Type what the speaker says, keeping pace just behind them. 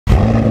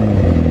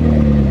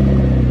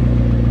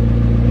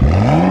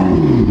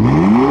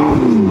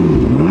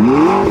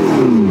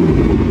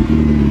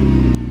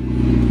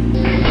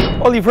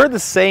Well, you've heard the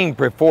saying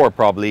before,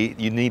 probably,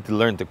 you need to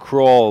learn to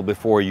crawl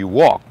before you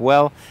walk.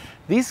 Well,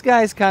 these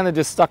guys kind of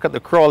just stuck at the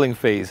crawling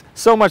phase,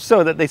 so much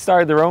so that they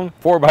started their own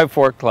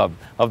 4x4 club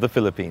of the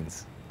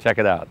Philippines. Check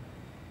it out.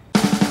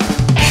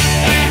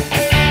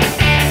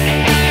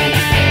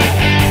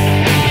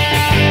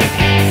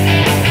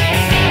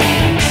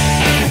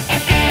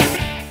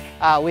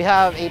 We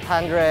have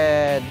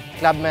 800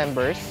 club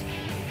members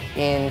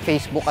in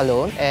Facebook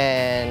alone,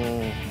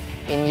 and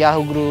in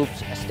Yahoo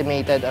groups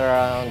estimated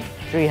around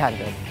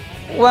 300.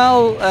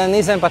 Well,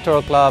 Nissan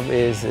Patrol Club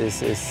is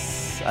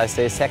I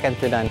say, second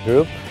to none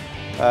group.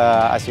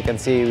 As you can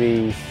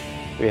see,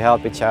 we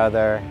help each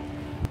other.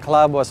 The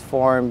club was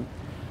formed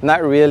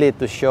not really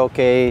to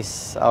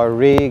showcase our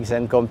rigs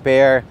and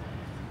compare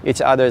each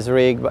other's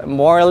rig, but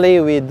morally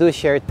we do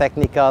share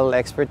technical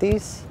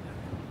expertise.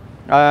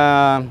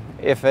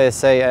 If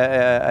say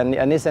a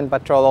Nissan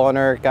Patrol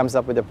owner comes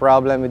up with a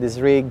problem with his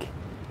rig,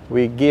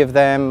 we give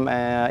them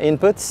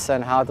inputs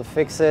on how to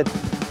fix it.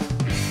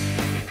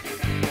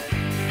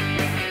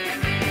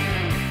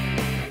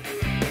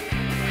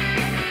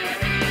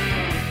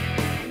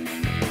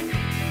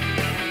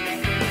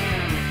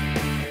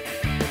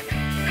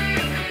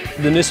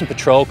 The Nissan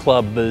Patrol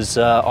Club is,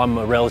 I'm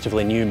a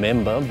relatively new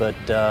member, but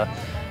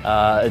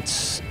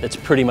it's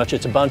pretty much,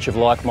 it's a bunch of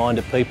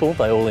like-minded people.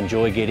 They all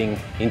enjoy getting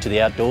into the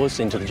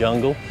outdoors, into the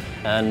jungle,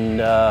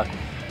 and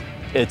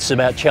it's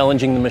about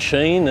challenging the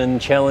machine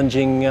and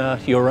challenging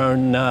your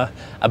own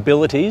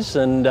abilities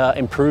and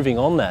improving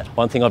on that.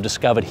 One thing I've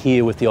discovered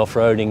here with the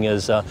off-roading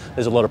is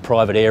there's a lot of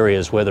private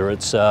areas, whether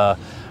it's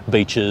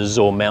beaches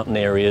or mountain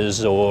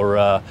areas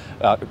or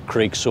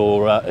creeks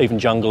or even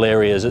jungle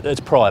areas. It's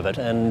private,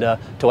 and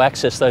to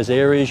access those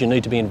areas you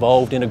need to be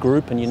involved in a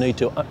group and you need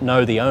to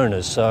know the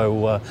owners.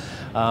 So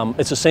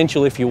it's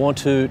essential if you want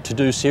to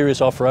do serious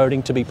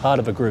off-roading to be part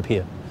of a group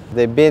here.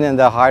 They've been in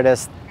the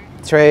hardest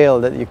trail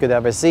that you could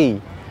ever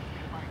see.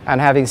 And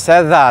having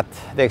said that,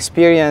 the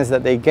experience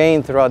that they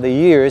gained throughout the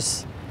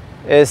years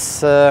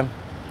is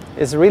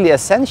really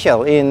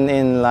essential in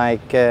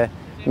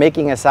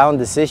making a sound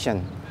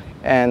decision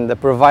and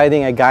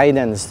providing a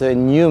guidance to a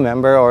new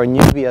member, or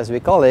newbie as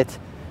we call it,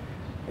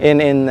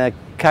 in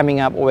coming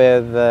up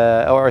with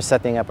or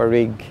setting up a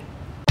rig.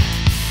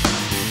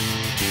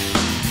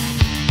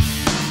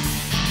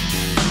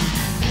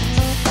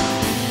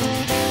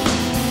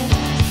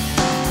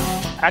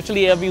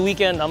 Actually, every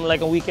weekend, I'm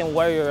like a weekend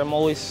warrior. I'm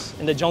always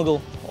in the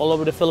jungle all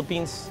over the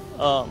Philippines,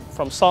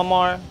 from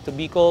Samar to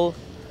Bicol,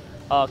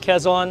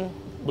 Quezon,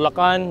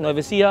 Bulacan, Nueva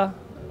Ecija,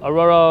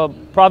 Aurora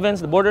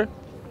Province, the border.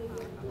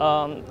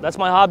 That's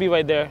my hobby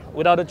right there.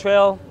 Without a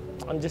trail,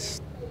 I'm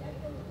just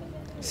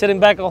sitting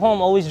back at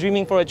home, always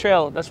dreaming for a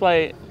trail. That's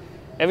why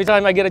every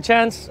time I get a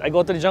chance, I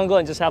go to the jungle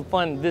and just have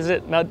fun,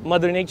 visit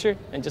Mother Nature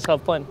and just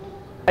have fun.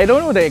 I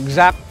don't know the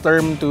exact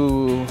term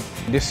to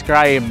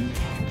describe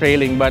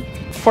trailing, but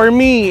for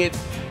me,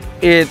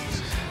 it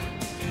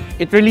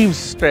relieves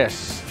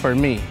stress for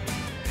me.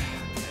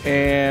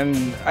 And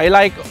I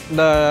like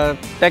the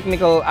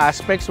technical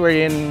aspects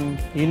wherein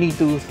you need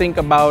to think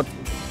about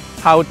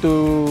how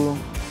to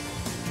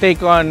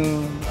take on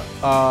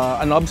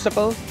an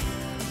obstacle,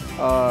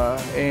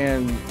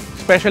 and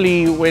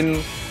especially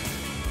when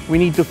we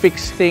need to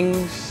fix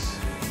things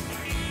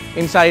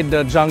inside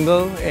the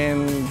jungle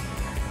and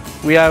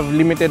we have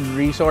limited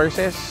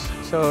resources.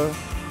 So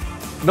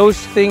those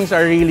things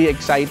are really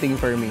exciting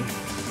for me.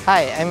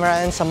 Hi, I'm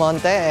Ryan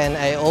Samonte and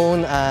I own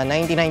a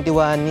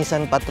 1991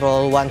 Nissan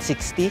Patrol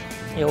 160.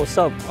 Yo, what's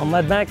up? I'm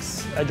Mad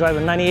Max. I drive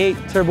a 98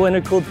 Turbo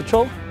Intercooled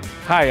Patrol.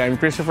 Hi, I'm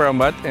Christopher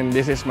Ambat and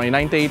this is my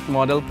 98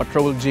 model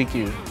Patrol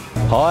GQ.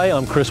 Hi,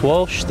 I'm Chris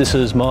Walsh. This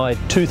is my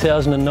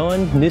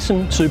 2009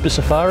 Nissan Super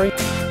Safari.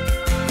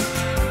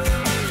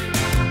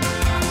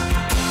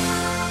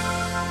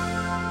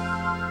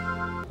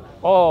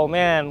 Oh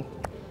man,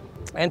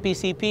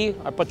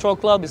 NPCP, our patrol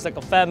club, is like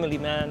a family,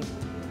 man.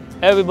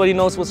 Everybody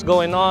knows what's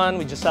going on.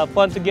 We just have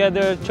fun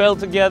together, trail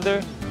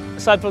together.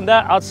 Aside from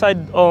that,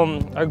 outside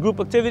our group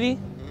activity,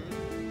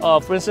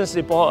 for instance,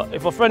 if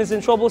a friend is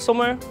in trouble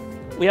somewhere,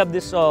 we have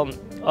this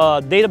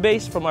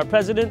database from our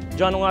president,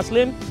 John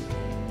Slim.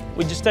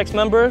 We just text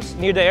members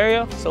near the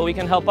area so we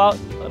can help out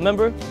a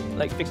member,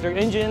 like fix their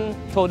engine,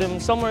 tow them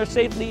somewhere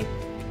safely.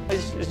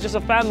 It's just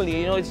a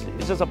family, you know, it's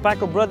just a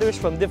pack of brothers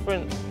from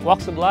different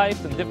walks of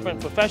life and different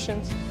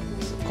professions.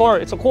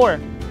 It's a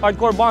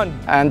hardcore bond.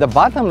 And the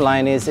bottom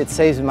line is it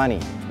saves money.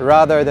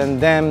 Rather than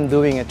them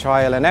doing a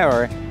trial and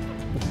error,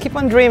 keep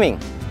on dreaming.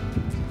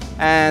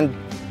 And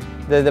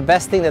the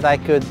best thing that I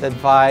could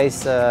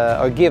advise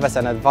or give as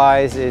an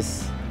advice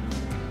is,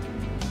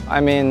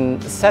 I mean,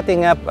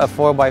 setting up a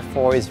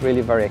 4x4 is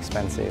really very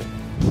expensive.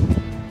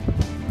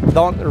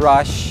 Don't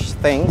rush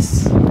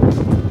things.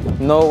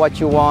 Know what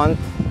you want,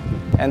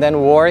 and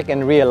then work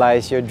and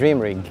realize your dream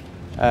rig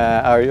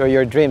or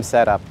your dream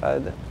setup.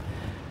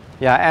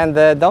 Yeah, and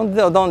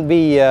don't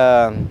be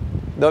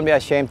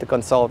ashamed to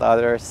consult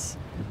others,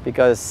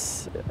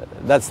 because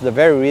that's the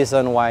very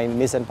reason why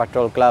Nissan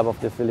Patrol Club of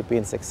the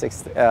Philippines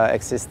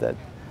existed.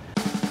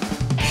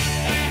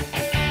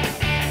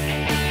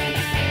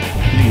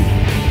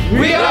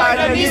 We are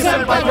the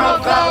Nissan Patrol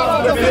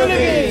Club of the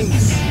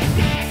Philippines!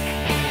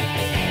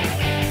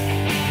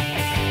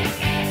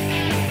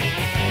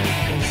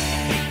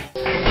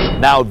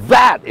 Now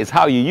that is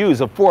how you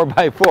use a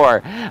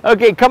 4x4.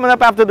 Okay, coming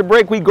up after the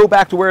break, we go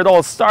back to where it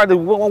all started.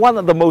 One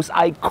of the most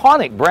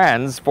iconic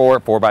brands for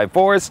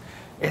 4x4s,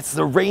 it's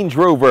the Range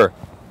Rover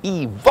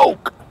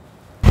Evoque.